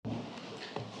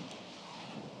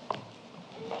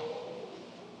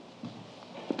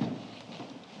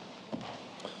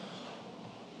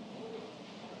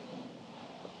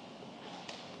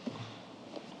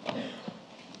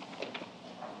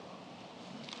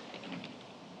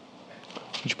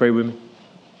Would you pray with me?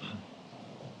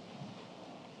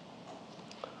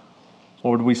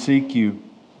 Lord, we seek you.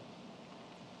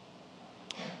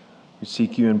 We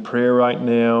seek you in prayer right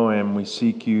now, and we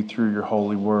seek you through your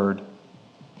holy word.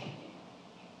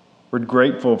 We're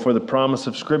grateful for the promise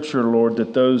of Scripture, Lord,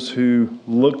 that those who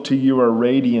look to you are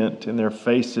radiant and their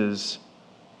faces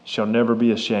shall never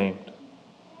be ashamed.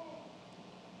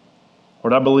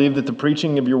 Lord, I believe that the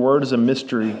preaching of your word is a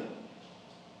mystery.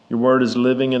 Your word is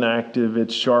living and active.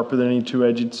 It's sharper than any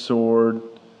two-edged sword,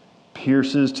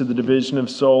 pierces to the division of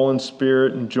soul and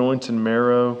spirit and joints and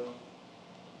marrow,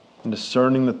 and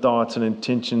discerning the thoughts and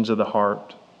intentions of the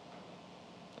heart.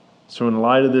 So in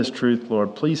light of this truth,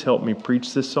 Lord, please help me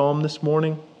preach this psalm this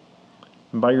morning.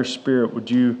 And by your Spirit, would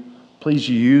you please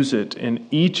use it in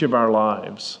each of our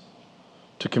lives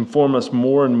to conform us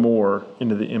more and more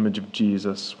into the image of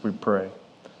Jesus, we pray.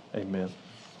 Amen.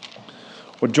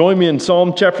 Well, join me in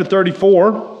Psalm chapter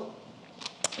 34.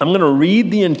 I'm going to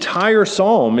read the entire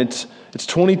psalm. It's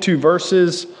 22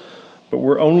 verses, but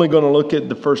we're only going to look at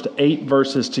the first 8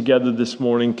 verses together this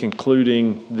morning,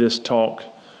 concluding this talk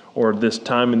or this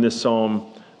time in this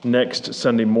psalm next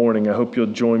Sunday morning. I hope you'll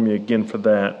join me again for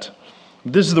that.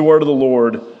 This is the word of the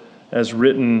Lord as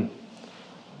written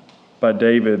by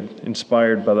David,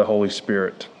 inspired by the Holy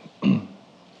Spirit.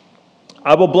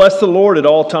 I will bless the Lord at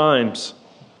all times.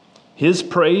 His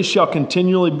praise shall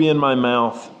continually be in my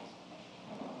mouth.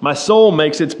 My soul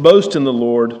makes its boast in the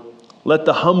Lord. Let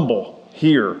the humble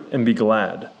hear and be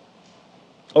glad.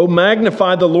 Oh,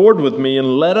 magnify the Lord with me,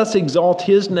 and let us exalt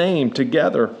his name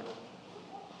together.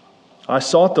 I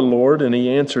sought the Lord, and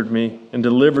he answered me and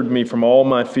delivered me from all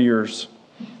my fears.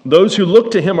 Those who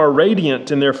look to him are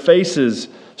radiant, and their faces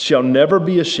shall never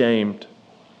be ashamed.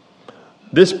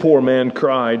 This poor man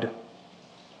cried,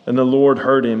 and the Lord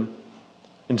heard him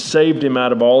and saved him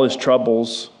out of all his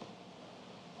troubles.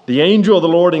 The angel of the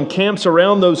Lord encamps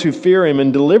around those who fear him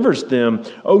and delivers them.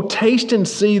 Oh, taste and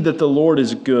see that the Lord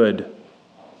is good.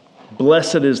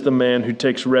 Blessed is the man who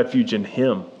takes refuge in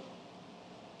him.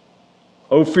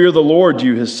 Oh, fear the Lord,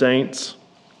 you his saints,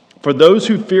 for those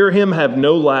who fear him have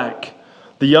no lack.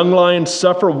 The young lions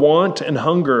suffer want and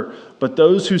hunger, but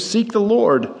those who seek the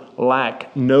Lord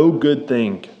lack no good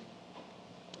thing.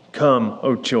 Come,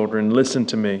 O children, listen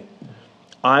to me.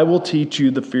 I will teach you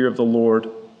the fear of the Lord.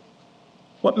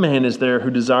 What man is there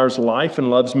who desires life and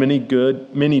loves many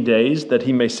days that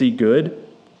he may see good?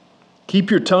 Keep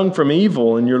your tongue from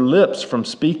evil and your lips from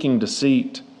speaking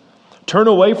deceit. Turn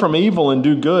away from evil and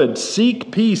do good.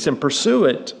 Seek peace and pursue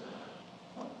it.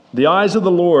 The eyes of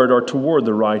the Lord are toward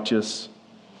the righteous,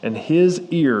 and his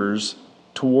ears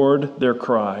toward their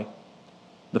cry.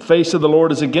 The face of the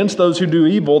Lord is against those who do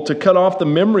evil, to cut off the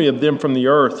memory of them from the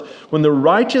earth. When the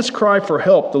righteous cry for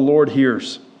help, the Lord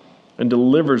hears and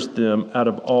delivers them out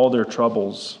of all their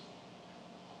troubles.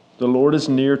 The Lord is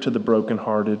near to the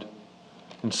brokenhearted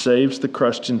and saves the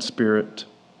crushed in spirit.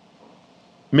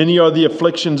 Many are the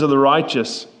afflictions of the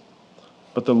righteous,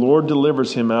 but the Lord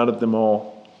delivers him out of them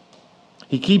all.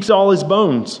 He keeps all his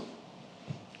bones.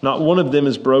 Not one of them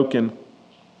is broken.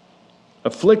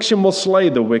 Affliction will slay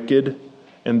the wicked,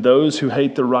 and those who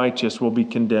hate the righteous will be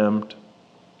condemned.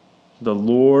 The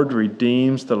Lord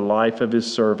redeems the life of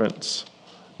his servants.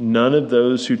 None of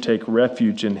those who take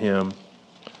refuge in him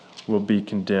will be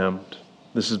condemned.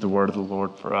 This is the word of the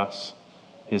Lord for us,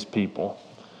 his people.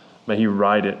 May he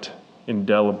write it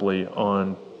indelibly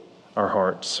on our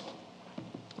hearts.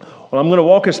 Well, I'm going to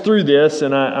walk us through this,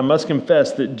 and I must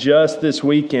confess that just this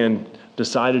weekend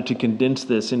decided to condense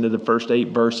this into the first 8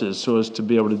 verses so as to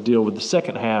be able to deal with the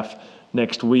second half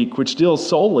next week, which deals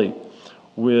solely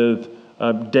with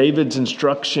David's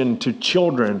instruction to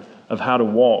children of how to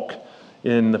walk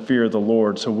in the fear of the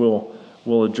Lord. So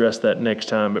we'll address that next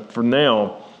time. But for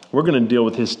now, we're going to deal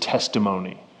with his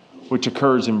testimony, which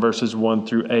occurs in verses 1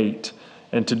 through 8.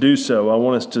 And to do so, I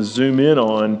want us to zoom in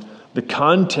on the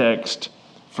context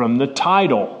from the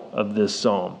title of this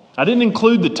psalm. I didn't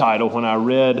include the title when I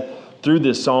read through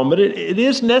this psalm, but it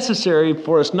is necessary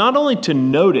for us not only to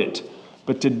note it,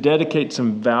 but to dedicate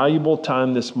some valuable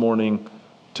time this morning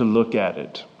to look at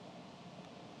it.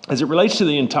 As it relates to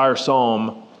the entire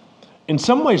psalm, in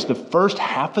some ways the first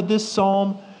half of this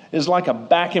psalm is like a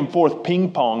back and forth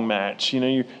ping pong match. You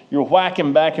know, you're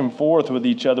whacking back and forth with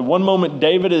each other. One moment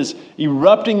David is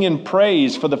erupting in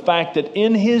praise for the fact that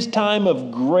in his time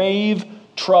of grave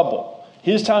trouble,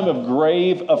 his time of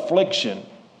grave affliction,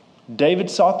 David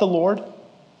sought the Lord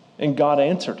and God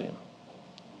answered him.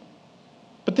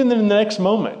 But then in the next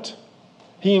moment,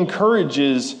 he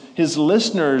encourages his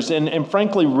listeners and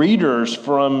frankly readers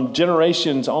from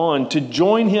generations on to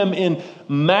join him in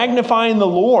magnifying the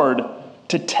Lord,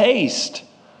 to taste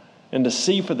and to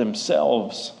see for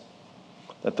themselves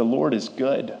that the Lord is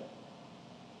good.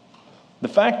 The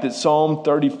fact that Psalm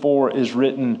 34 is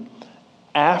written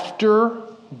after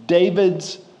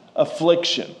David's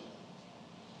affliction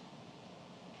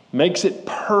makes it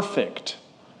perfect,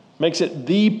 makes it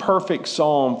the perfect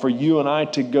psalm for you and I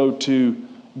to go to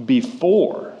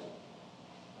before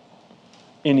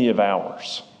any of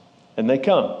ours. And they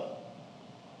come.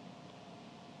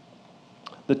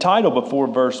 The title before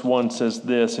verse 1 says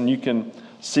this, and you can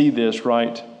see this,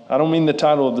 right? I don't mean the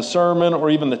title of the sermon or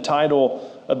even the title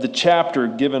of the chapter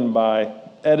given by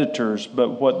editors,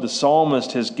 but what the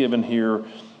psalmist has given here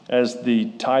as the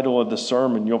title of the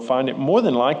sermon. You'll find it more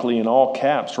than likely in all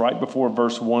caps right before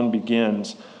verse 1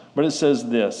 begins. But it says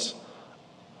this: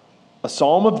 a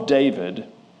psalm of David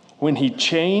when he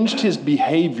changed his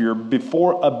behavior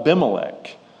before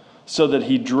Abimelech so that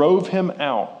he drove him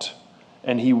out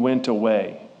and he went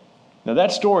away. Now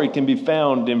that story can be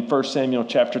found in 1 Samuel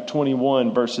chapter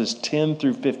 21, verses 10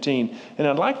 through 15. And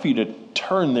I'd like for you to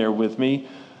turn there with me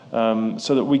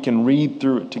so that we can read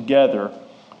through it together.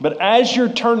 But as you're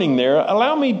turning there,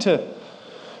 allow me to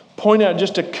point out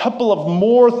just a couple of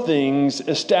more things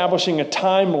establishing a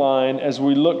timeline as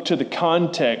we look to the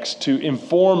context to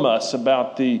inform us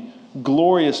about the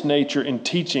glorious nature and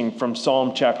teaching from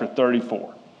Psalm chapter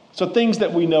 34. So things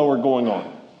that we know are going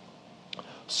on.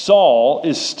 Saul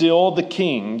is still the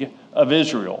king of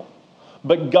Israel,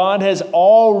 but God has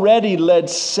already led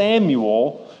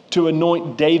Samuel to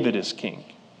anoint David as king.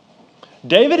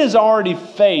 David has already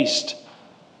faced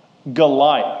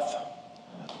Goliath,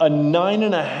 a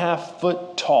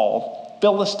 9.5-foot tall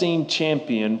Philistine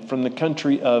champion from the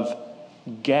country of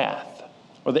Gath,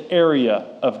 or the area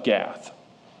of Gath.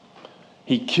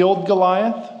 He killed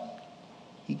Goliath,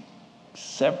 he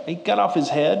cut off his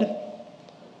head,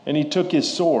 and he took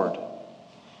his sword.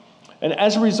 And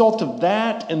as a result of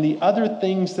that and the other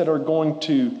things that are going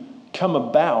to come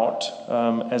about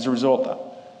as a result...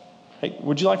 Hey,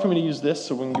 would you like for me to use this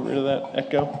so we can get rid of that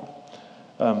echo?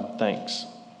 Thanks.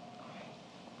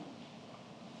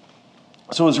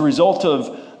 So as a result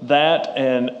of that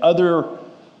and other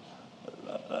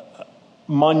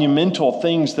monumental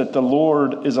things that the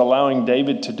Lord is allowing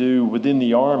David to do within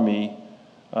the army,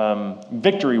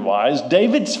 victory-wise,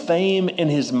 David's fame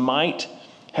and his might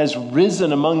has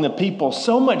risen among the people,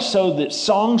 so much so that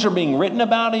songs are being written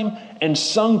about him and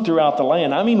sung throughout the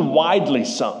land. I mean widely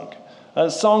sung.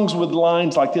 Songs with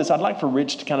lines like this. I'd like for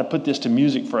Rich to kind of put this to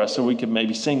music for us so we could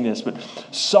maybe sing this. But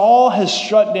Saul has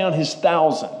struck down his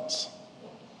thousands,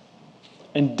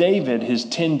 and David his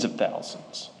tens of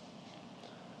thousands.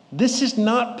 This is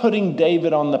not putting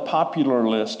David on the popular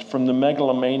list from the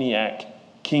megalomaniac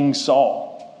King Saul.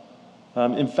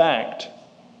 In fact,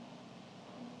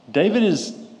 David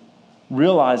is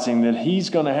realizing that he's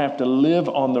going to have to live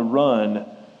on the run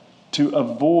to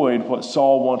avoid what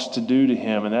Saul wants to do to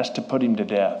him, and that's to put him to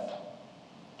death.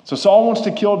 So Saul wants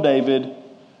to kill David,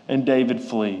 and David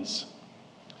flees.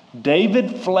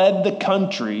 David fled the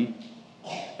country,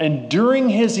 and during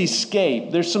his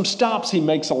escape, there's some stops he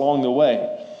makes along the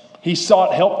way. He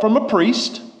sought help from a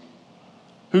priest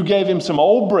who gave him some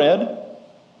old bread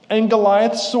and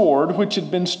Goliath's sword, which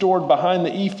had been stored behind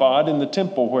the ephod in the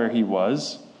temple where he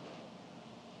was.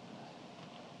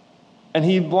 And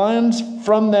he lands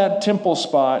from that temple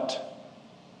spot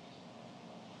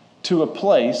to a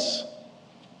place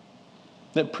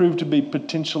that proved to be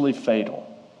potentially fatal.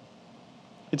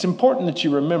 It's important that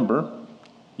you remember,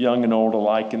 young and old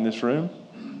alike in this room,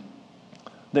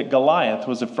 that Goliath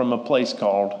was from a place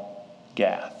called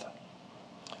Gath.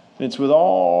 And it's with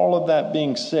all of that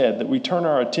being said that we turn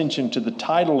our attention to the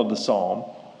title of the psalm,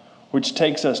 which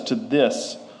takes us to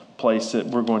this place that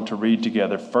we're going to read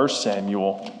together, 1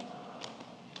 Samuel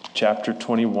chapter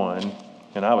 21.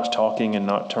 And I was talking and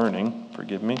not turning,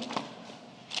 forgive me.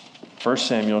 1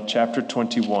 Samuel chapter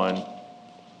 21,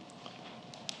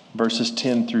 verses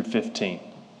 10 through 15.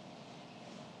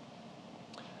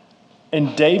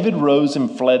 And David rose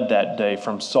and fled that day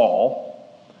from Saul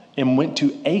and went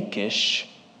to Achish,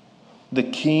 the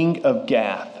king of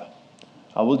Gath.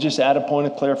 I will just add a point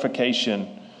of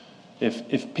clarification.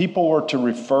 If people were to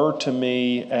refer to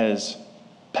me as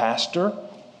pastor,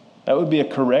 that would be a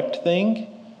correct thing.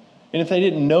 And if they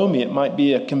didn't know me, it might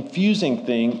be a confusing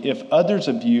thing if others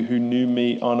of you who knew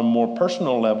me on a more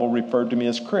personal level referred to me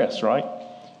as Chris, right?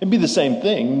 It'd be the same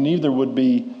thing. Neither would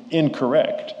be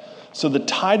incorrect. So the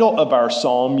title of our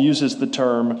psalm uses the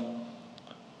term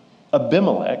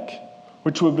Abimelech,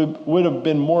 which would have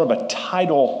been more of a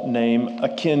title name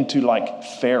akin to like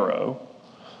Pharaoh.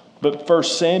 But 1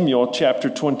 Samuel chapter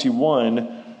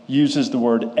 21 uses the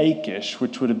word Achish,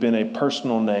 which would have been a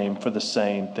personal name for the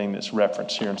same thing that's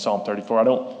referenced here in Psalm 34.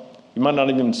 You might not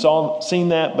even seen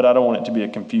that, but I don't want it to be a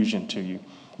confusion to you.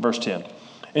 Verse 10.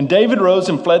 And David rose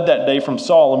and fled that day from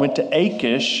Saul and went to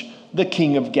Achish, the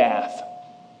king of Gath.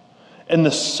 And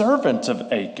the servants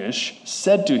of Achish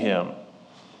said to him,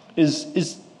 Is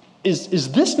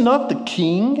this not the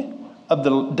king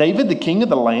of David, the king of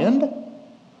the land?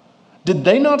 Did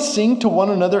they not sing to one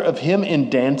another of him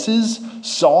in dances?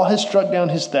 Saul has struck down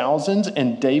his thousands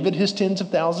and David his tens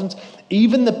of thousands.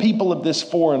 Even the people of this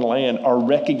foreign land are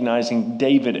recognizing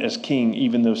David as king,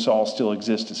 even though Saul still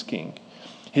exists as king.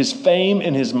 His fame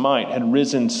and his might had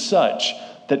risen such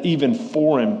that even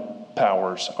foreign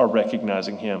powers are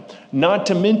recognizing him. Not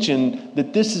to mention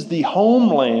that this is the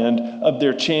homeland of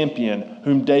their champion,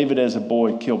 whom David as a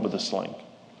boy killed with a sling.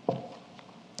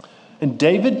 And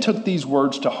David took these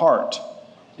words to heart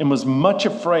and was much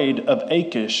afraid of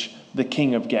Achish, the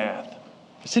king of Gath.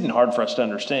 It's hidden hard for us to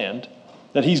understand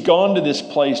that he's gone to this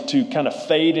place to kind of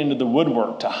fade into the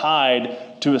woodwork, to hide,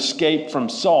 to escape from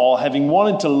Saul, having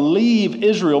wanted to leave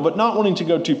Israel, but not wanting to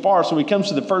go too far. So he comes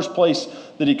to the first place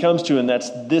that he comes to, and that's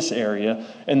this area.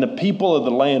 And the people of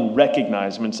the land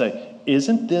recognize him and say,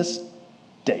 "Isn't this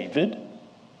David?"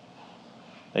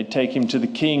 They take him to the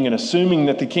king, and assuming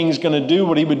that the king's going to do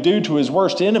what he would do to his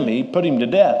worst enemy, put him to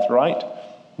death, right?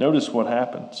 Notice what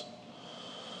happens.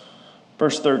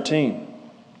 Verse 13.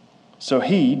 So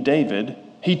David,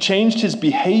 he changed his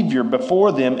behavior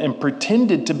before them and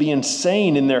pretended to be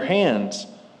insane in their hands,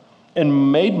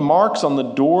 and made marks on the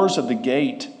doors of the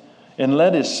gate, and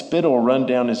let his spittle run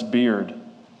down his beard.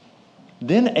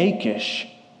 Then Achish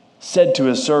said to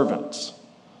his servants,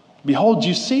 "Behold,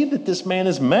 you see that this man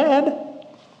is mad.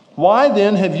 Why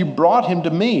then have you brought him to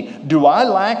me? Do I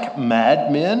lack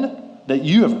madmen, that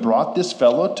you have brought this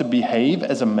fellow to behave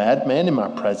as a madman in my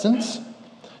presence?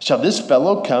 Shall this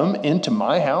fellow come into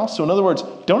my house?" So in other words,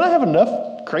 don't I have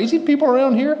enough crazy people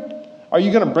around here? Are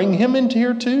you going to bring him into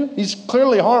here too? He's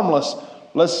clearly harmless.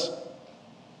 Let's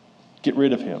get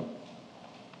rid of him.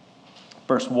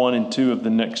 Verse 1 and 2 of the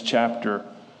next chapter,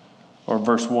 or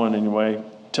verse 1 anyway,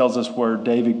 tells us where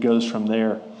David goes from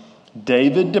there.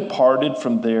 David departed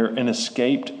from there and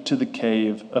escaped to the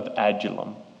cave of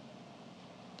Adullam.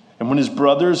 And when his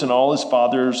brothers and all his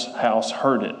father's house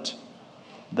heard it,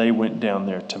 they went down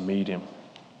there to meet him.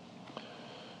 You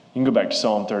can go back to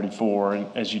Psalm 34, and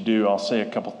as you do, I'll say a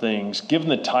couple things. Given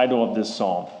the title of this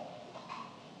psalm,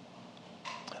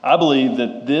 I believe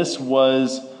that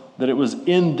it was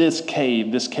in this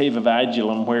cave of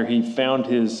Adullam, where he found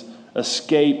his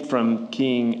escape from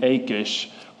King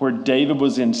Achish, where David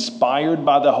was inspired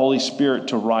by the Holy Spirit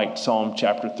to write Psalm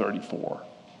chapter 34.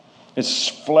 It's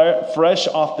fresh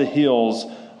off the heels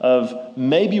of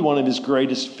maybe one of his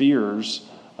greatest fears,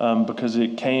 because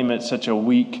it came at such a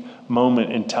weak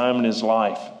moment in time in his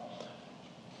life.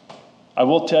 I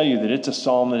will tell you that it's a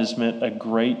psalm that has meant a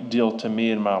great deal to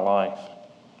me in my life.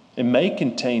 It may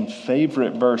contain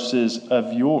favorite verses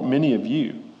of many of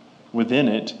you within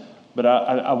it, but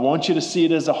I want you to see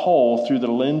it as a whole through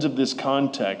the lens of this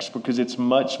context, because it's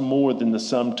much more than the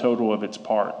sum total of its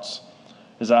parts.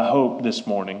 As I hope this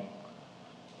morning,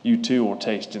 you too will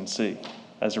taste and see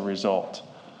as a result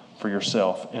for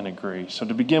yourself and agree. So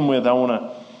to begin with, I want to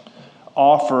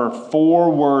offer 4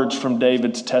 words from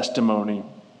David's testimony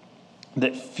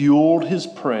that fueled his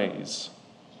praise,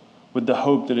 with the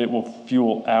hope that it will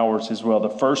fuel ours as well. The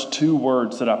first 2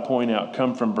 words that I point out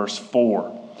come from verse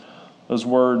 4. Those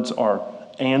words are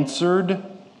answered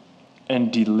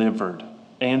and delivered.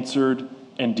 Answered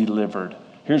and delivered.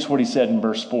 Here's what he said in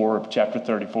verse 4 of chapter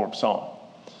 34 of Psalm.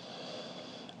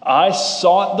 I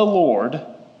sought the Lord,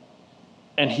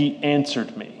 and he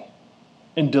answered me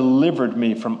and delivered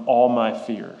me from all my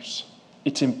fears.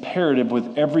 It's imperative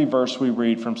with every verse we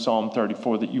read from Psalm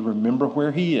 34 that you remember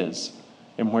where he is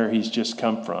and where he's just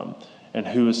come from and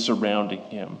who is surrounding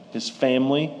him, his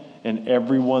family and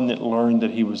everyone that learned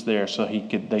that he was there so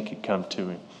they could come to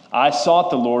him. I sought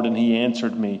the Lord, and he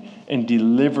answered me and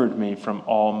delivered me from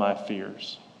all my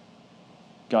fears.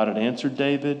 God had answered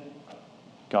David.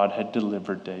 God had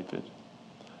delivered David.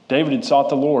 David had sought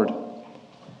the Lord.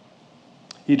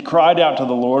 He'd cried out to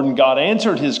the Lord, and God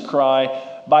answered his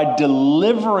cry by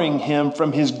delivering him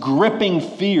from his gripping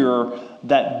fear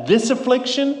that this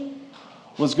affliction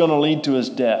was going to lead to his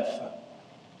death.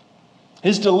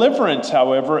 His deliverance,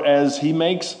 however, as he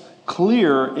makes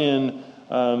clear in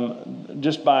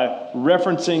just by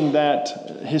referencing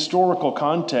that historical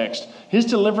context, his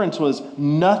deliverance was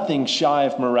nothing shy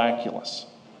of miraculous.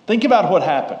 Think about what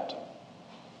happened.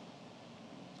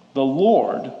 The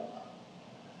Lord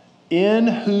in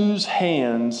whose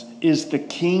hands is the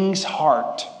king's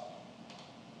heart,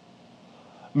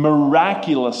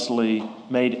 miraculously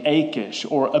made Achish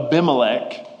or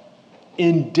Abimelech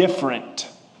indifferent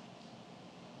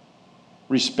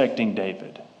respecting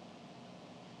David.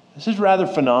 This is rather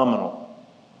phenomenal.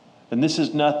 And this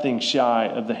is nothing shy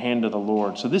of the hand of the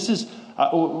Lord. So this is,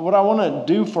 what I want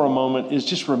to do for a moment is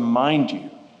just remind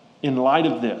you, in light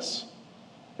of this,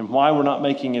 and why we're not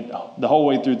making it the whole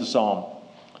way through the psalm.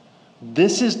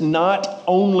 This is not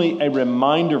only a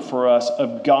reminder for us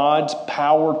of God's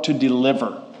power to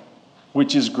deliver,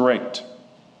 which is great,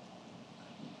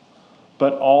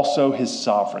 but also his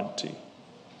sovereignty.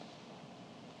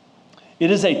 It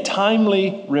is a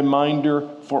timely reminder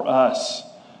for us,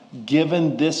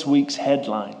 given this week's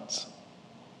headlines.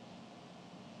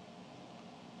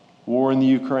 War in the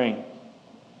Ukraine.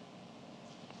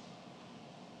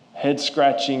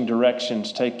 Head-scratching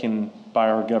directions taken by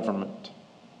our government.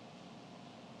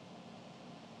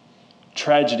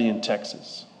 Tragedy in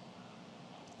Texas.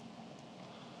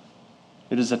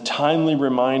 It is a timely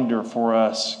reminder for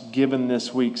us, given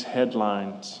this week's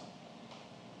headlines,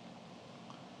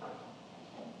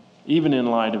 even in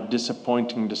light of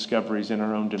disappointing discoveries in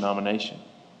our own denomination.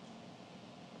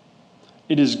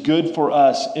 It is good for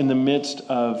us in the midst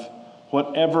of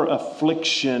whatever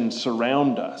affliction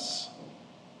surround us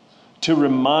to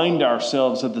remind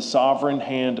ourselves of the sovereign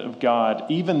hand of God.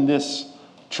 Even this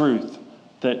truth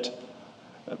that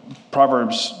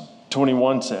Proverbs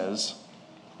 21 says,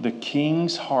 the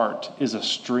king's heart is a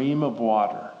stream of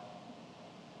water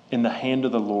in the hand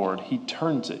of the Lord. He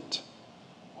turns it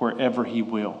wherever he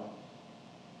will.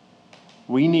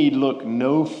 We need look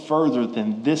no further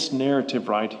than this narrative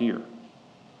right here,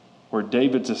 where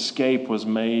David's escape was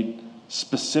made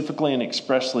specifically and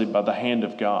expressly by the hand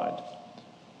of God.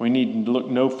 We need to look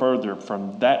no further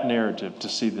from that narrative to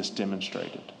see this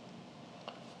demonstrated.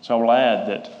 So I will add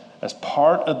that as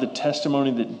part of the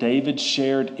testimony that David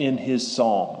shared in his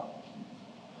psalm,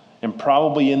 and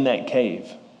probably in that cave,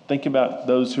 think about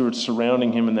those who are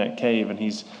surrounding him in that cave, and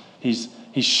he's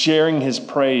sharing his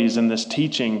praise and this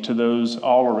teaching to those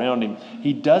all around him.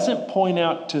 He doesn't point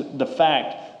out to the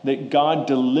fact that God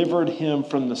delivered him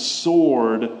from the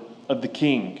sword of the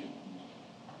king.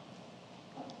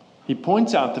 He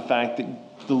points out the fact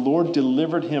that the Lord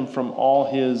delivered him from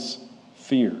all his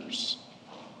fears.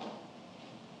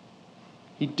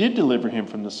 He did deliver him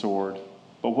from the sword,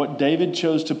 but what David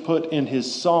chose to put in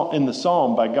the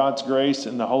psalm by God's grace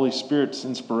and the Holy Spirit's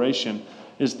inspiration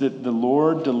is that the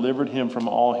Lord delivered him from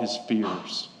all his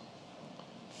fears.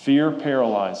 Fear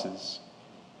paralyzes.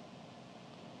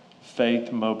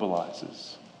 Faith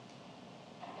mobilizes.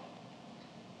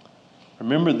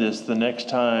 Remember this the next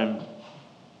time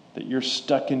that you're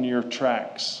stuck in your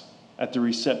tracks at the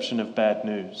reception of bad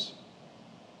news.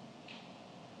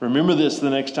 Remember this the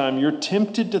next time you're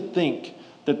tempted to think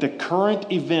that the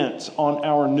current events on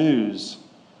our news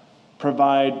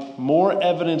provide more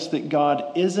evidence that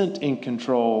God isn't in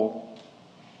control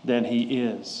than he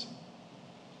is.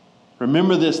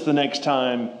 Remember this the next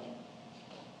time,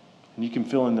 and you can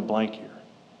fill in the blank here.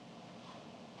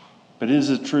 But it is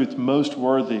a truth most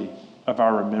worthy of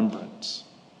our remembrance.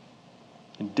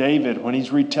 And David, when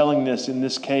he's retelling this in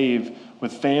this cave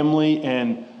with family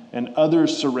and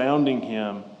others surrounding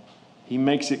him, he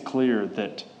makes it clear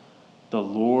that the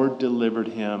Lord delivered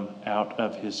him out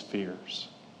of his fears.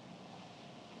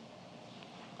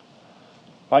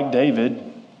 Like David,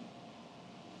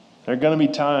 there are going to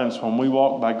be times when we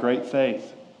walk by great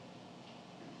faith.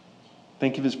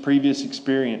 Think of his previous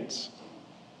experience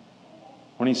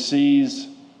when he sees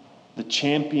the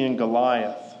champion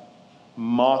Goliath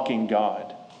mocking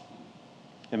God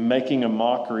and making a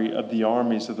mockery of the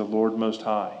armies of the Lord Most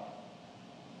High,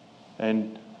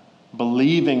 and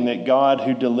believing that God,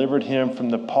 who delivered him from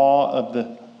the paw of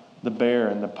the bear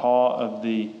and the paw of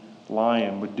the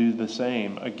lion, would do the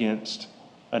same against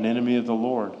an enemy of the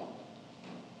Lord.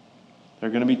 There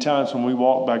are going to be times when we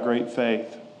walk by great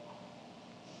faith,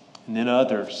 and then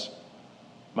others,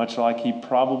 much like he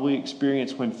probably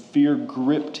experienced when fear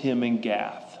gripped him in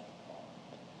Gath,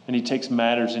 and he takes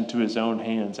matters into his own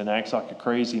hands and acts like a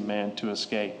crazy man to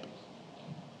escape.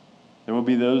 There will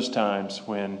be those times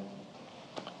when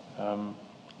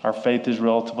our faith is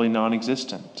relatively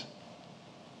non-existent.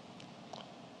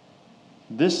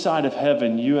 This side of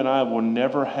heaven, you and I will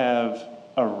never have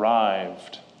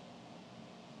arrived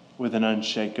with an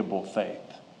unshakable faith.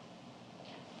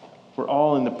 We're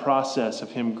all in the process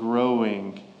of him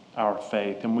growing our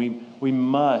faith, and we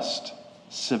must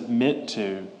submit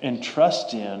to and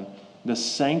trust in the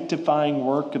sanctifying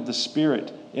work of the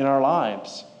Spirit in our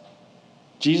lives.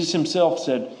 Jesus himself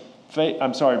said,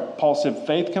 Paul said,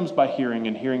 faith comes by hearing,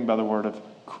 and hearing by the word of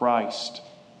Christ.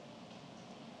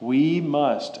 We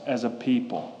must, as a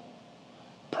people,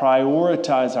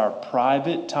 prioritize our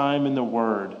private time in the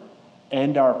Word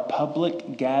and our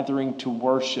public gathering to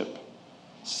worship,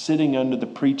 sitting under the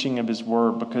preaching of His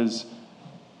Word, because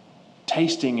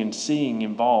tasting and seeing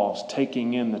involves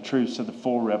taking in the truths of the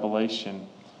full revelation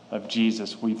of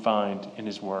Jesus we find in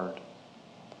His Word.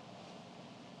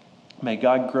 May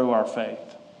God grow our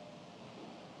faith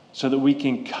so that we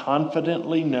can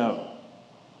confidently know,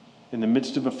 in the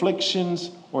midst of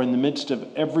afflictions or in the midst of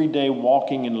everyday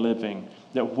walking and living,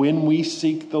 that when we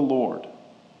seek the Lord,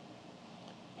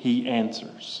 He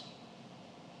answers.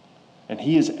 And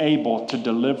He is able to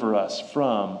deliver us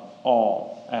from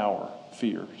all our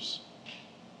fears.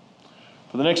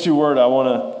 For the next two words I want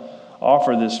to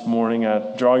offer this morning,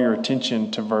 I draw your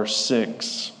attention to verse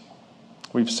 6.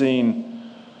 We've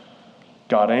seen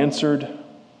God answered.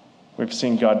 We've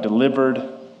seen God delivered.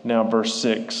 Now verse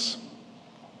 6.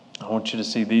 I want you to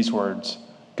see these words.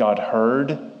 God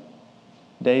heard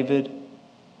David,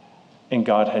 and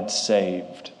God had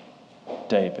saved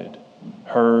David.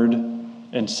 Heard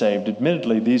and saved.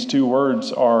 Admittedly, these two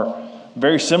words are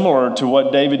very similar to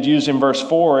what David used in verse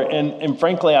 4, and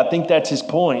frankly, I think that's his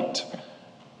point.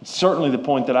 It's certainly the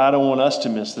point that I don't want us to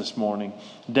miss this morning.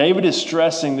 David is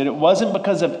stressing that it wasn't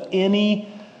because of any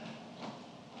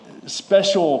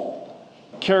special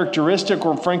characteristic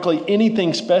or frankly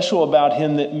anything special about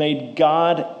him that made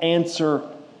God answer,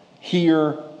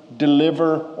 hear,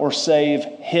 deliver, or save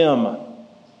him.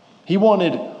 He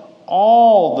wanted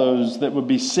all those that would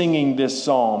be singing this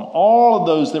psalm, all of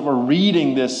those that were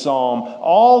reading this psalm,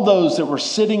 all those that were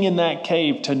sitting in that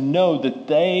cave to know that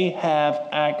they have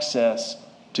access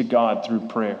to God through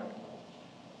prayer.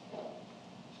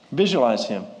 Visualize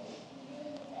him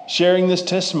sharing this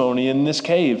testimony in this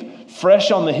cave, fresh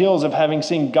on the heels of having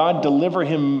seen God deliver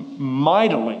him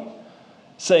mightily,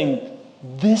 saying,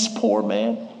 this poor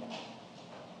man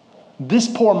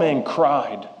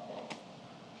cried,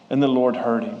 and the Lord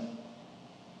heard him.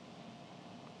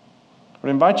 I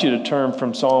would invite you to turn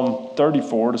from Psalm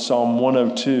 34 to Psalm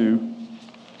 102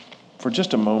 for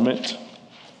just a moment.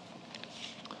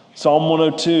 Psalm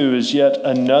 102 is yet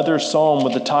another psalm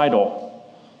with a title.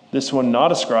 This one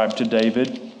not ascribed to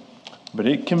David, but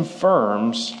it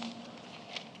confirms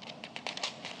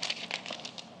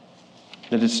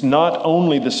that it's not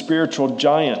only the spiritual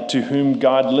giant to whom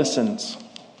God listens,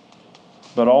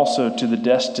 but also to the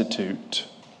destitute.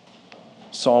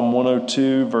 Psalm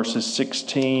 102, verses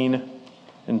 16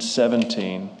 and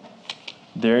 17.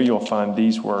 There you'll find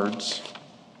these words.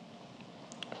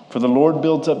 For the Lord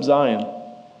builds up Zion.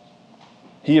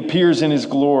 He appears in His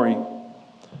glory.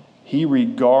 He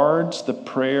regards the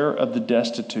prayer of the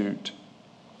destitute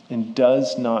and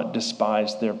does not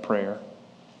despise their prayer.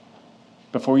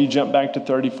 Before you jump back to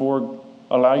 34,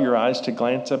 allow your eyes to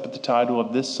glance up at the title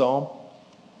of this psalm,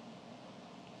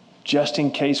 just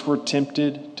in case we're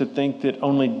tempted to think that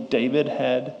only David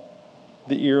had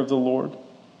the ear of the Lord.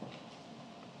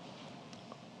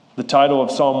 The title of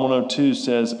Psalm 102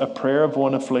 says, A prayer of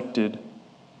one afflicted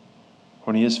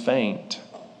when he is faint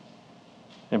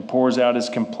and pours out his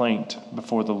complaint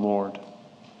before the Lord.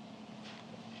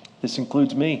 This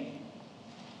includes me.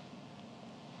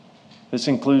 This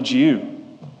includes you.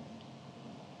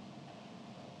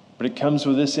 But it comes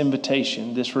with this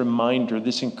invitation, this reminder,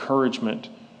 this encouragement.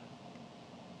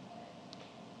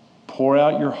 Pour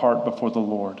out your heart before the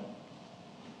Lord.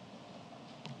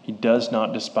 He does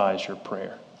not despise your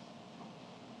prayer.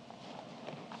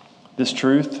 This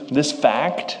truth, this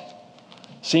fact,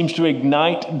 seems to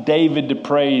ignite David to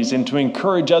praise and to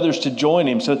encourage others to join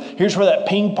him. So here's where that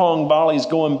ping pong volley is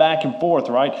going back and forth,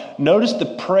 right? Notice the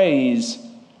praise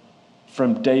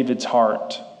from David's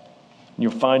heart.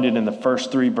 You'll find it in the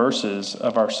first three verses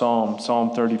of our psalm,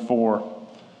 Psalm 34.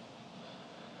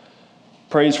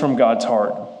 Praise from God's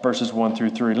heart, verses 1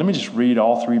 through 3. Let me just read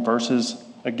all three verses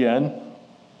again.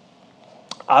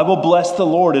 I will bless the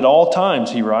Lord at all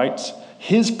times, he writes.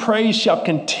 His praise shall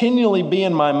continually be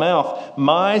in my mouth.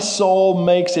 My soul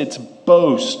makes its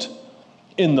boast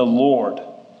in the Lord.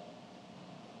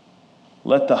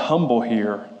 Let the humble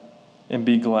hear and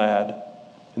be glad.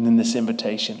 And then this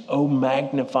invitation, oh,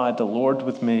 magnify the Lord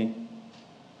with me,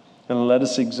 and let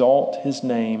us exalt his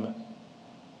name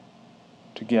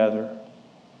together.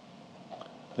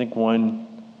 I think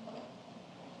one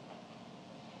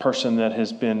person that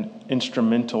has been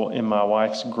instrumental in my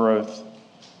wife's growth,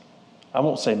 I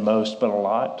won't say most, but a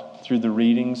lot, through the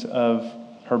readings of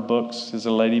her books, is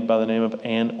a lady by the name of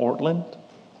Anne Ortland.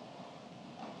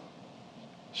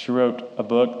 She wrote a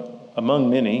book, among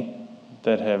many,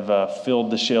 that have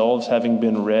filled the shelves, having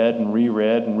been read and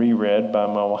reread by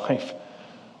my wife,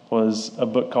 was a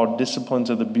book called Disciplines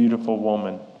of the Beautiful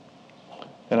Woman.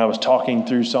 And I was talking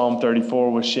through Psalm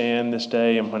 34 with Shan this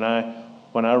day, and when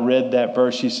I read that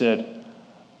verse, she said,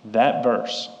 that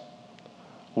verse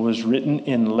was written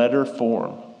in letter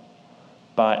form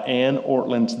by Anne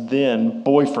Ortland's then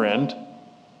boyfriend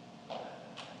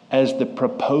as the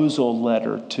proposal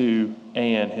letter to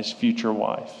Anne, his future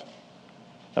wife.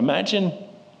 Imagine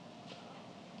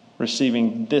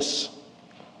receiving this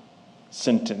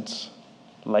sentence.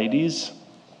 Ladies,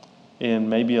 in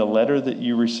maybe a letter that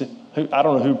you receive. I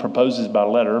don't know who proposes by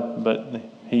letter, but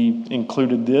he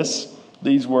included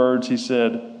these words. He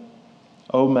said,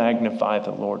 "Oh, magnify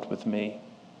the Lord with me,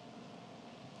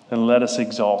 and let us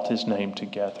exalt his name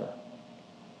together."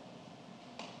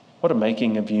 What a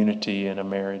making of unity in a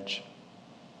marriage.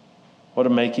 What a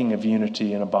making of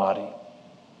unity in a body.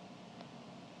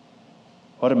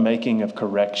 What a making of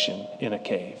correction in a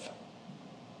cave.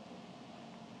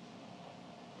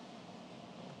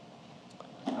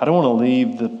 I don't want to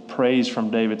leave the praise from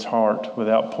David's heart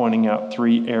without pointing out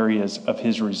 3 areas of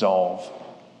his resolve.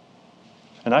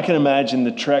 And I can imagine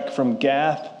the trek from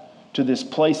Gath to this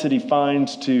place that he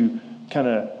finds to kind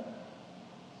of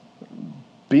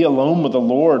be alone with the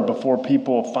Lord before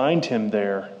people find him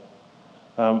there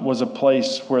was a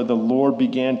place where the Lord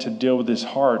began to deal with his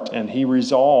heart, and he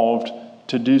resolved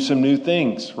to do some new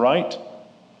things, right?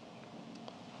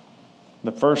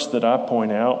 The first that I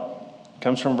point out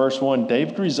comes from verse 1.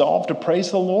 David resolved to praise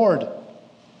the Lord.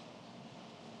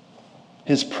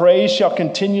 His praise shall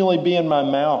continually be in my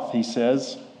mouth, he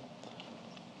says.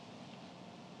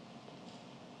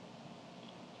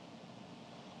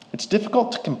 It's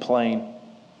difficult to complain,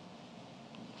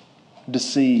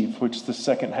 deceive, which the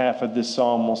second half of this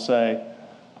psalm will say.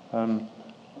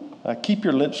 Keep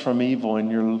your lips from evil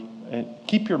and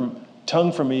keep your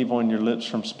tongue from evil and your lips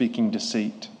from speaking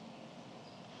deceit.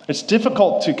 It's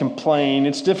difficult to complain.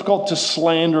 It's difficult to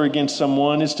slander against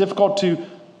someone. It's difficult to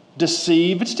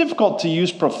deceive. It's difficult to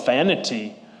use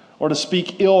profanity or to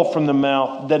speak ill from the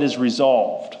mouth that is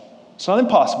resolved. It's not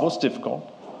impossible. It's difficult.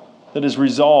 That is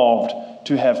resolved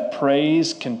to have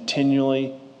praise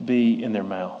continually be in their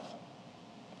mouth.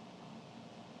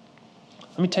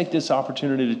 Let me take this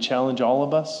opportunity to challenge all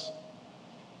of us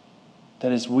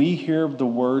that as we hear the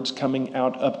words coming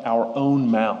out of our own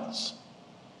mouths,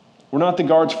 we're not the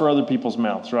guards for other people's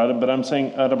mouths, right? But I'm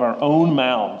saying out of our own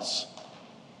mouths.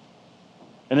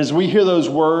 And as we hear those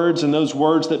words and those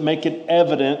words that make it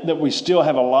evident that we still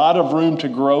have a lot of room to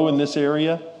grow in this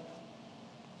area,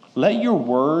 let your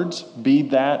words be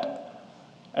that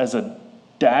as a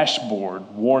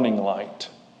dashboard warning light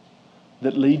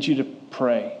that leads you to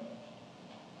pray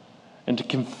and to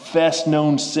confess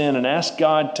known sin and ask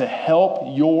God to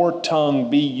help your tongue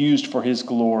be used for his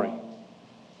glory.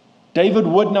 David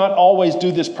would not always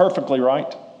do this perfectly,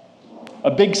 right?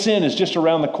 A big sin is just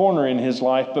around the corner in his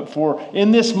life, but for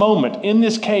in this moment, in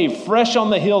this cave, fresh on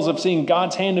the heels of seeing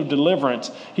God's hand of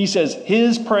deliverance, he says,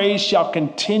 his praise shall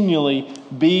continually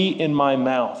be in my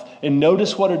mouth. And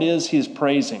notice what it is he is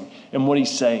praising and what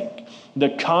he's saying. The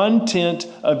content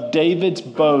of David's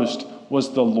boast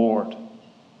was the Lord.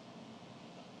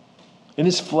 In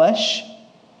his flesh,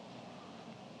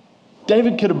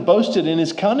 David could have boasted in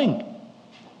his cunning.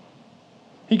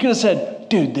 He could have said,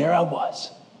 dude, there I was.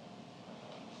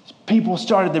 People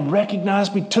started to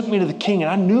recognize me, took me to the king,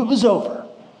 and I knew it was over.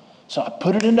 So I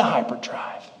put it into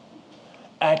hyperdrive.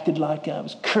 Acted like I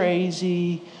was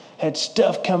crazy, had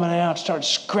stuff coming out, started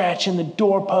scratching the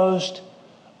doorpost.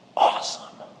 Awesome.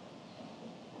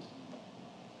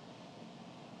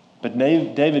 But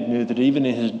David knew that even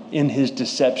in his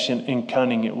deception and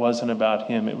cunning, it wasn't about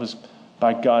him. It was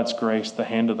by God's grace, the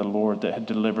hand of the Lord that had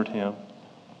delivered him.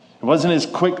 It wasn't his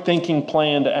quick thinking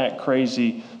plan to act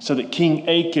crazy so that King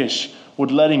Achish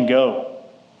would let him go.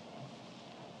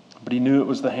 But he knew it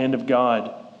was the hand of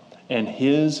God, and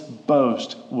his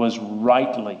boast was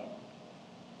rightly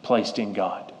placed in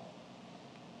God.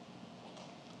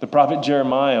 The prophet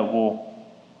Jeremiah will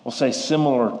say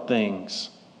similar things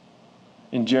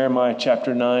in Jeremiah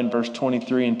chapter 9, verse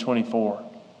 23 and 24,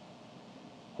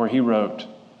 where he wrote,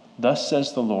 "Thus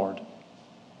says the Lord,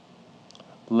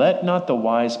 let not the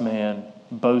wise man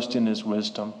boast in his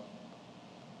wisdom.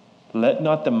 Let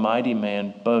not the mighty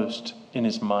man boast in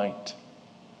his might.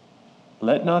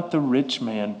 Let not the rich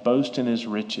man boast in his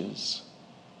riches.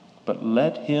 But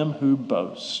let him who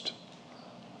boast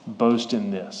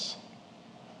in this,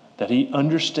 that he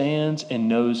understands and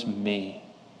knows me,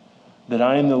 that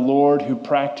I am the Lord who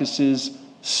practices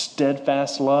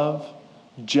steadfast love,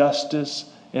 justice,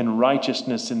 and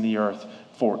righteousness in the earth.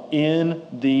 For in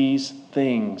these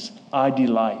things I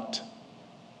delight,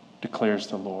 declares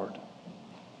the Lord.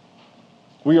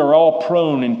 We are all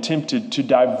prone and tempted to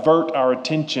divert our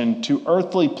attention to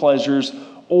earthly pleasures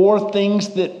or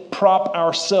things that prop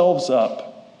ourselves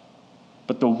up.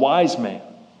 But the wise man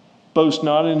boasts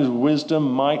not in his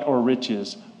wisdom, might, or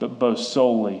riches, but boasts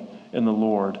solely in the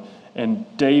Lord. And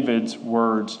David's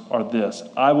words are this: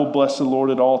 I will bless the Lord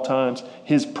at all times.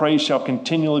 His praise shall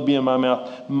continually be in my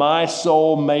mouth. My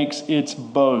soul makes its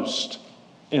boast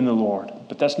in the Lord.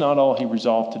 But that's not all he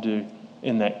resolved to do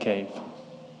in that cave.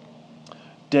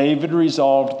 David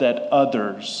resolved that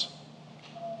others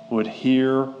would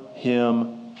hear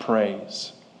him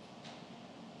praise.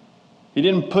 He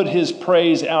didn't put his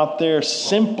praise out there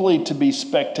simply to be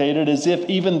spectated, as if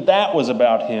even that was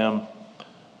about him.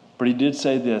 But he did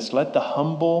say this: let the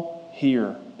humble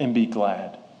hear and be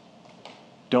glad.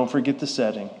 Don't forget the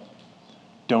setting.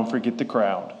 Don't forget the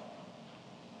crowd.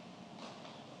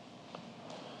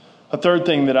 A third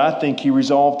thing that I think he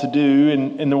resolved to do,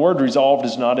 and the word resolved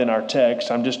is not in our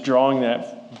text. I'm just drawing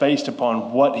that based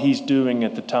upon what he's doing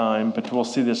at the time. But we'll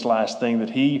see this last thing, that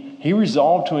he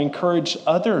resolved to encourage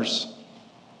others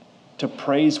to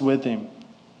praise with him.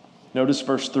 Notice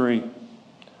verse 3.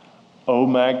 Oh,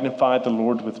 magnify the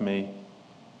Lord with me,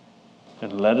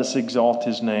 and let us exalt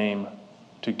his name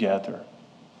together.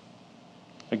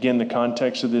 Again, the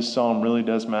context of this psalm really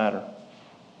does matter.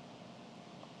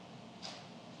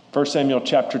 1 Samuel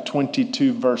chapter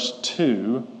 22, verse 2.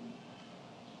 You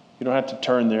don't have to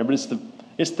turn there, but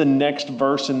it's the next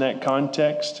verse in that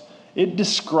context. It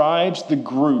describes the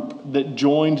group that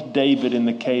joined David in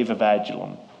the cave of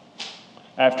Adullam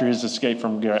after his escape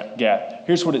from Gath.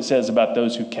 Here's what it says about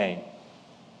those who came.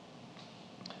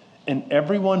 And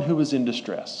everyone who was in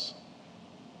distress,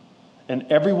 and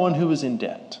everyone who was in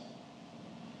debt,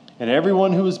 and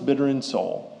everyone who was bitter in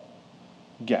soul,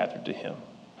 gathered to him.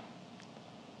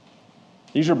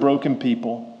 These are broken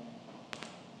people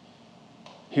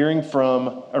hearing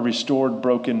from a restored,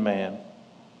 broken man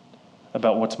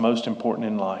about what's most important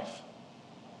in life: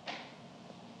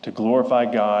 to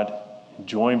glorify God,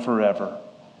 enjoy him forever,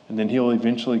 and then he'll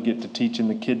eventually get to teaching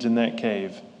the kids in that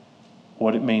cave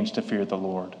what it means to fear the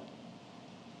Lord.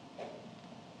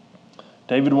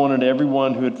 David wanted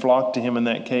everyone who had flocked to him in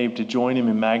that cave to join him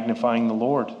in magnifying the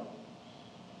Lord.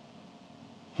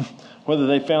 Whether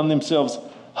they found themselves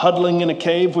huddling in a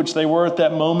cave, which they were at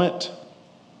that moment,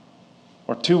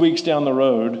 or 2 weeks down the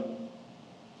road,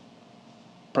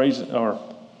 or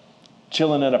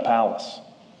chilling at a palace.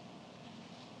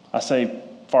 I say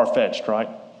far-fetched, right?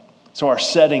 So our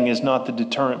setting is not the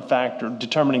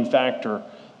determining factor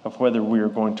of whether we are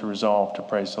going to resolve to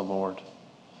praise the Lord.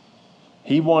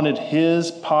 He wanted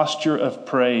his posture of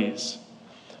praise,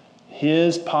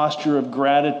 his posture of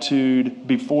gratitude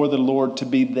before the Lord to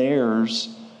be theirs.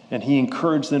 And he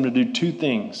encouraged them to do two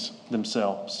things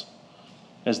themselves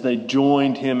as they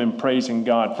joined him in praising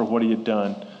God for what he had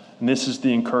done. And this is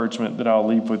the encouragement that I'll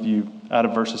leave with you out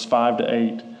of verses 5 to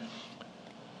 8.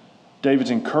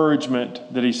 David's encouragement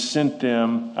that he sent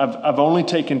them. I've only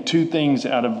taken two things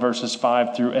out of verses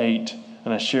 5 through 8,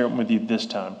 and I share them with you this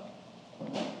time.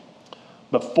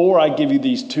 Before I give you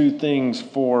these two things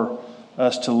for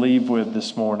us to leave with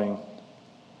this morning,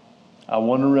 I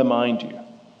want to remind you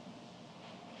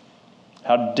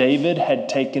how David had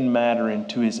taken matter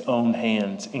into his own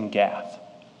hands in Gath,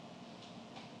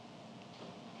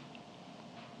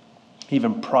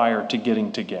 even prior to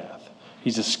getting to Gath.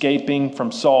 He's escaping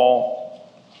from Saul.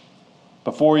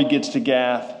 Before he gets to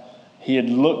Gath, he had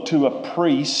looked to a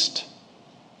priest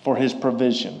for his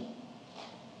provision.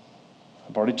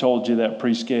 I've already told you that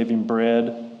priest gave him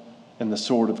bread and the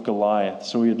sword of Goliath.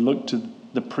 So he had looked to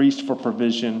the priest for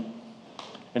provision,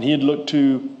 and he had looked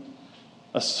to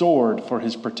a sword for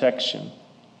his protection.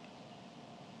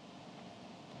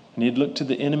 And he had looked to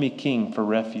the enemy king for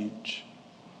refuge.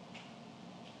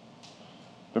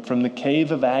 But from the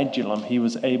cave of Adullam, he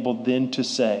was able then to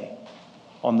say,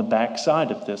 on the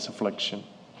backside of this affliction,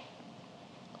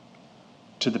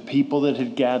 to the people that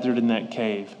had gathered in that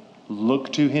cave,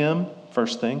 look to him,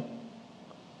 first thing,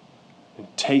 and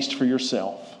taste for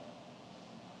yourself,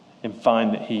 and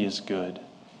find that he is good.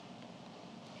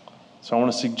 So I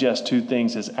want to suggest two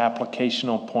things as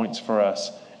applicational points for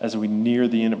us as we near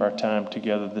the end of our time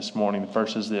together this morning. The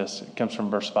first is this. It comes from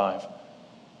verse 5.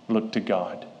 Look to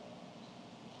God.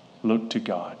 Look to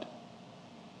God.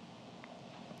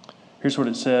 Here's what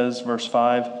it says, verse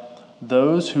 5.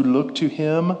 Those who look to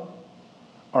him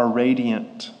are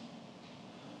radiant,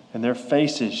 and their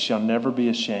faces shall never be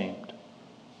ashamed.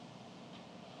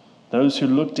 Those who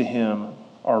look to him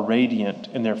are radiant,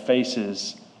 and their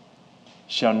faces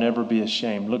shall never be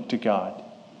ashamed. Look to God.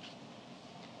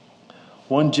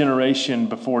 One generation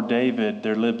before David,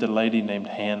 there lived a lady named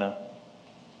Hannah.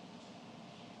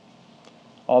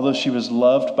 Although she was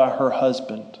loved by her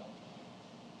husband,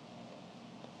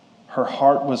 her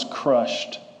heart was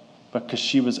crushed because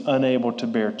she was unable to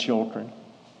bear children.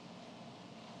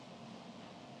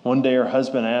 One day her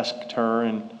husband asked her,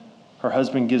 and her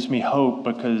husband gives me hope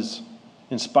because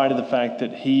in spite of the fact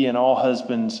that he and all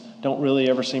husbands don't really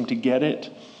ever seem to get it,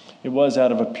 it was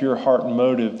out of a pure heart and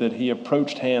motive that he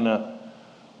approached Hannah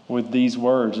with these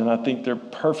words, and I think they're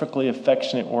perfectly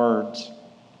affectionate words.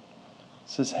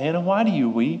 He says, Hannah, why do you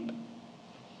weep?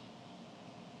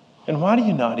 And why do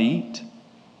you not eat?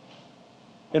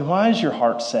 And why is your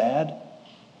heart sad?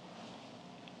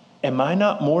 Am I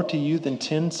not more to you than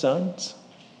 10 sons?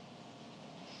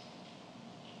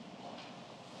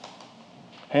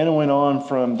 Hannah went on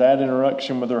from that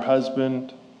interaction with her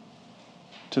husband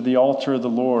to the altar of the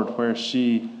Lord, where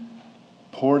she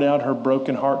poured out her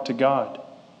broken heart to God.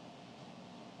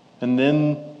 And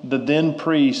then the then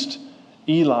priest,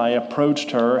 Eli,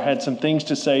 approached her, had some things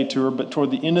to say to her, but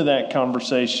toward the end of that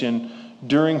conversation,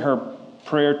 during her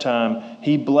prayer time,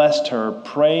 he blessed her,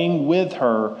 praying with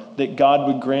her that God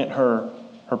would grant her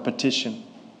her petition.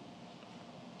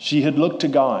 She had looked to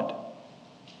God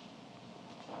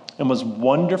and was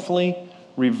wonderfully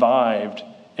revived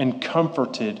and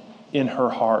comforted in her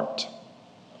heart.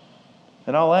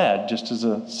 And I'll add, just as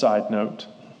a side note,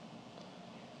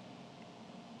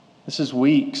 this is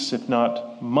weeks, if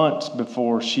not months,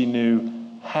 before she knew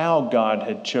how God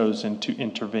had chosen to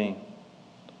intervene.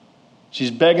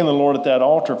 She's begging the Lord at that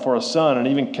altar for a son, and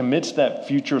even commits that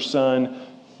future son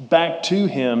back to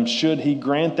him should he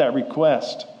grant that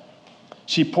request.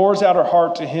 She pours out her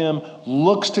heart to him,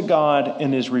 looks to God,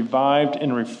 and is revived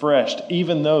and refreshed,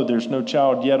 even though there's no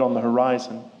child yet on the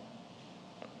horizon.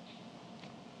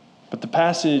 But the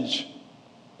passage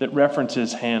that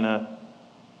references Hannah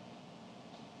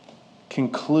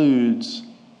concludes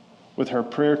with her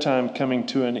prayer time coming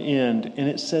to an end. And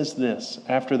it says this,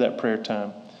 after that prayer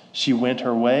time, she went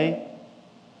her way,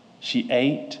 she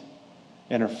ate,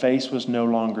 and her face was no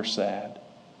longer sad.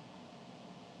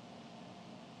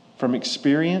 From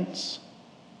experience,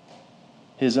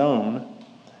 his own,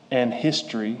 and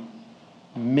history,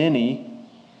 many,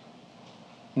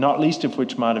 not least of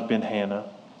which might have been Hannah,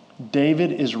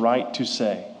 David is right to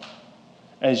say,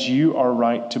 as you are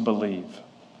right to believe,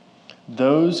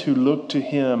 those who look to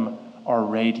him are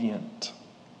radiant,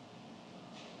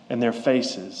 and their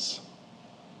faces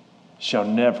shall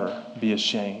never be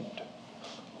ashamed.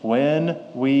 When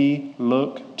we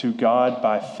look to God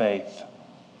by faith,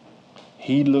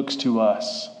 he looks to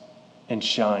us and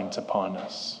shines upon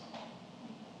us.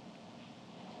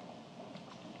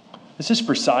 This is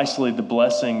precisely the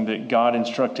blessing that God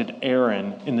instructed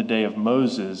Aaron in the day of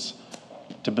Moses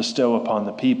to bestow upon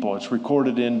the people. It's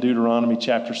recorded in Deuteronomy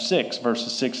chapter 6,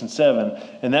 verses 6 and 7.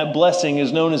 And that blessing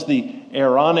is known as the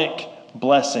Aaronic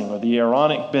blessing, or the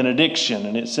Aaronic benediction.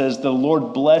 And it says, the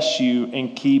Lord bless you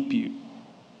and keep you.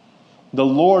 The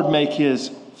Lord make his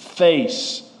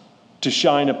face to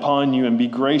shine upon you and be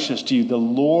gracious to you. The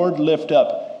Lord lift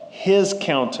up his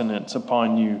countenance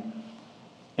upon you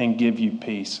and give you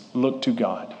peace. Look to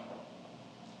God.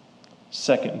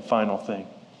 Second and final thing.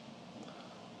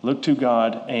 Look to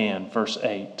God and, verse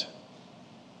 8,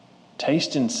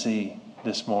 taste and see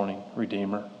this morning,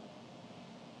 Redeemer.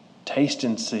 Taste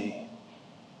and see.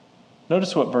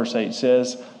 Notice what verse 8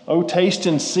 says. Oh, taste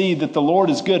and see that the Lord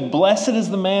is good. Blessed is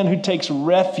the man who takes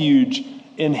refuge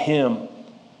in him.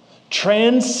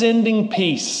 Transcending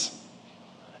peace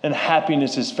and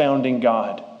happiness is found in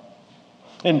God.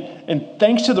 And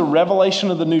thanks to the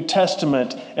revelation of the New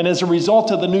Testament, and as a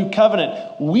result of the new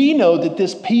covenant, we know that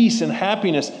this peace and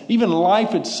happiness, even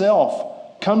life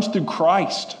itself, comes through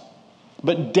Christ.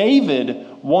 But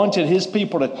David wanted his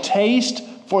people to taste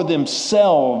for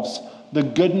themselves the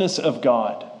goodness of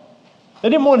God. They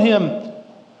didn't want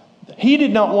he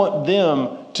did not want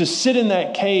them to sit in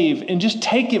that cave and just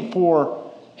take it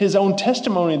for his own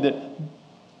testimony that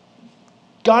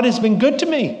God has been good to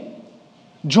me.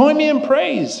 Join me in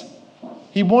praise.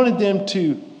 He wanted them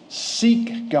to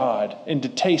seek God and to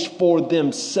taste for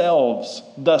themselves,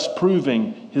 thus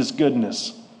proving his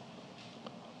goodness.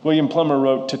 William Plummer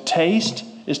wrote, to taste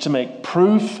is to make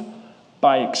proof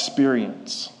by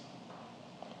experience.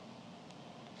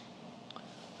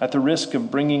 At the risk of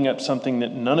bringing up something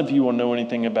that none of you will know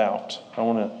anything about, I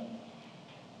want to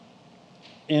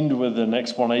end with an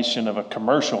explanation of a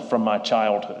commercial from my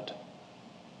childhood.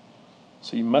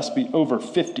 So you must be over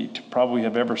 50 to probably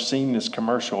have ever seen this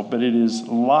commercial, but it is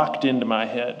locked into my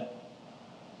head.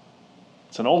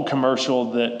 It's an old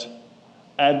commercial that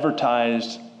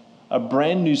advertised a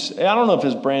brand new, I don't know if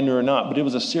it's brand new or not, but it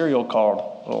was a cereal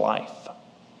called Life.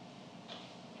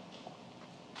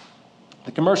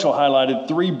 The commercial highlighted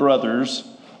three brothers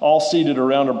all seated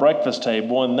around a breakfast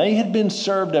table, and they had been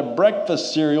served a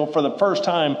breakfast cereal for the first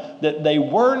time that they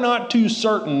were not too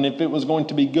certain if it was going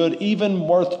to be good, even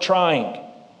worth trying.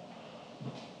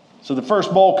 So the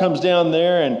first bowl comes down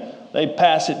there, and they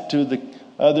pass it to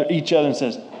each other and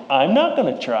says, I'm not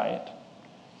going to try it.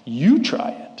 You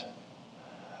try it.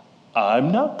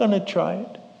 I'm not going to try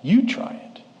it. You try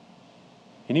it.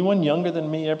 Anyone younger than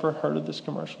me ever heard of this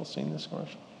commercial, seen this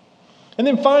commercial? And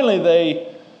then finally,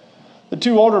 the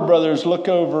two older brothers look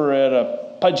over at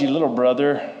a pudgy little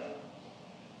brother,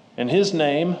 and his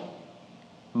name,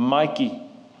 Mikey,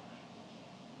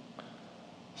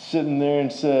 sitting there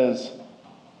and says,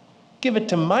 give it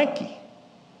to Mikey.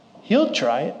 He'll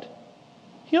try it.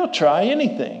 He'll try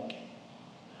anything.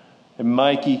 And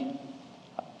Mikey,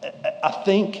 I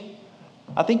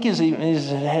think his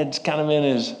head's kind of in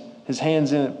his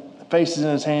hands in it, face is in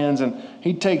his hands, and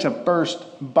he takes a first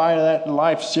bite of that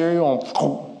Life cereal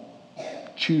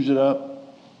and chews it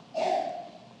up,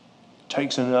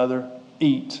 takes another,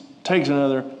 eats, takes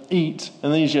another, eats,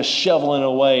 and then he's just shoveling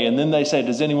away. And then they say,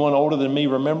 does anyone older than me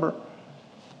remember?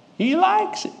 He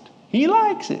likes it. He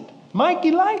likes it.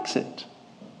 Mikey likes it.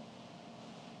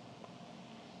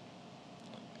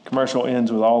 Commercial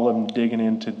ends with all of them digging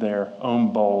into their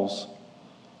own bowls,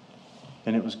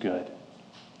 and it was good.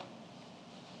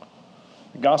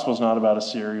 The gospel's not about a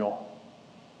cereal.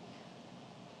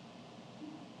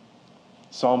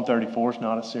 Psalm 34 is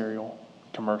not a cereal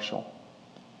commercial.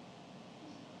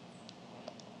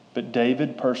 But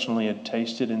David personally had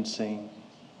tasted and seen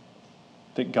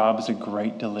that God was a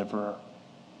great deliverer.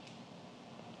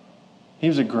 He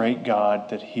was a great God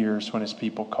that hears when his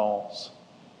people calls.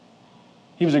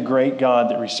 He was a great God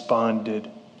that responded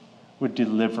with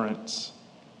deliverance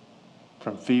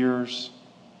from fears.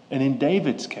 And in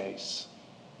David's case,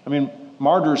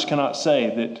 martyrs cannot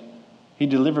say that he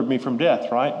delivered me from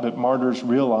death, right? But martyrs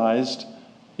realized,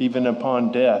 even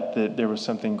upon death, that there was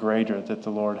something greater that the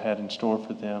Lord had in store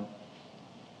for them.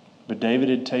 But David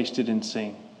had tasted and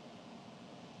seen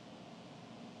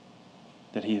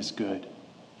that he is good.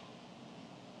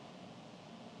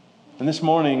 And this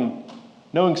morning,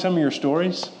 knowing some of your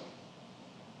stories,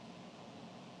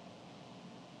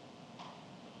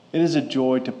 it is a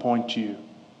joy to point you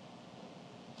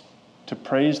to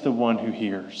praise the one who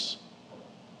hears,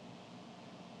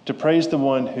 to praise the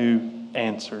one who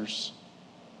answers,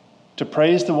 to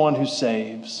praise the one who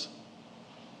saves,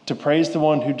 to praise the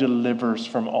one who delivers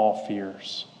from all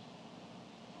fears,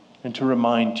 and to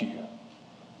remind you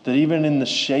that even in the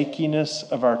shakiness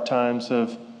of our times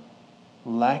of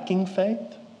lacking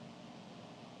faith,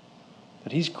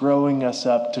 that he's growing us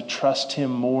up to trust him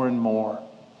more and more.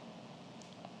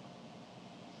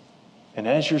 And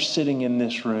as you're sitting in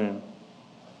this room,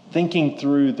 thinking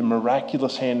through the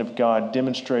miraculous hand of God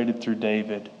demonstrated through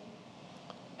David,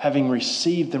 having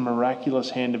received the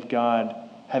miraculous hand of God,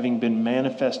 having been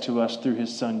manifest to us through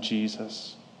his son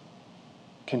Jesus,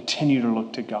 continue to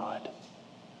look to God,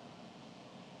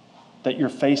 that your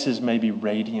faces may be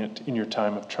radiant in your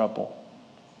time of trouble.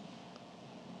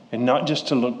 And not just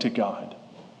to look to God,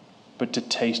 but to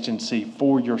taste and see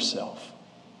for yourself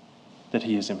that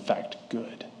he is in fact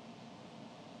good,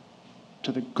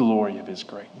 to the glory of his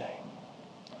great name.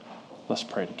 Let's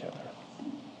pray together.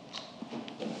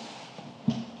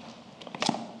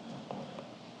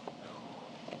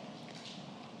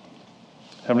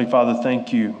 Heavenly Father,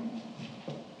 thank you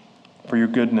for your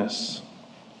goodness.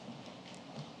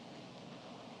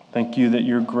 Thank you that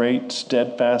your great,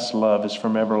 steadfast love is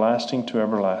from everlasting to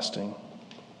everlasting.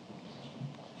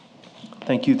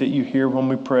 Thank you that you hear when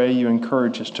we pray, you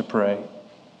encourage us to pray.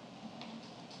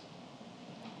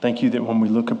 Thank you that when we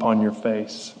look upon your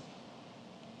face,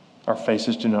 our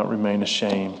faces do not remain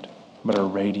ashamed, but are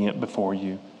radiant before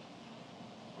you.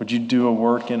 Would you do a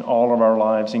work in all of our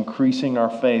lives, increasing our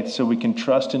faith so we can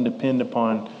trust and depend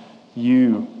upon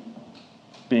you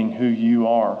being who you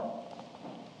are,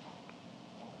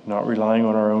 not relying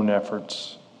on our own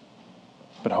efforts,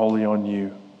 but wholly on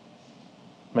you.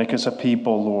 Make us a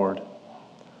people, Lord,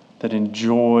 that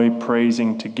enjoy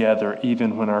praising together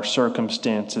even when our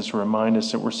circumstances remind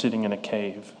us that we're sitting in a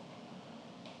cave.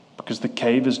 Because the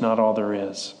cave is not all there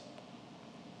is.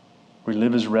 We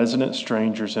live as resident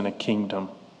strangers in a kingdom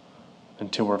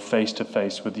until we're face to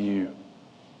face with you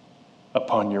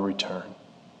upon your return.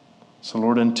 So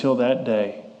Lord, until that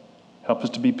day, help us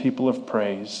to be people of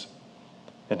praise,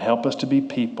 and help us to be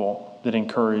people that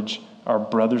encourage our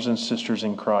brothers and sisters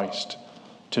in Christ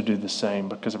to do the same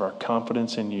because of our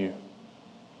confidence in you.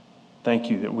 Thank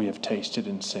you that we have tasted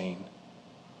and seen.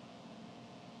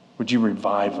 Would you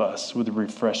revive us with a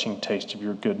refreshing taste of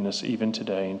your goodness even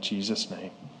today in Jesus'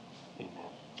 name?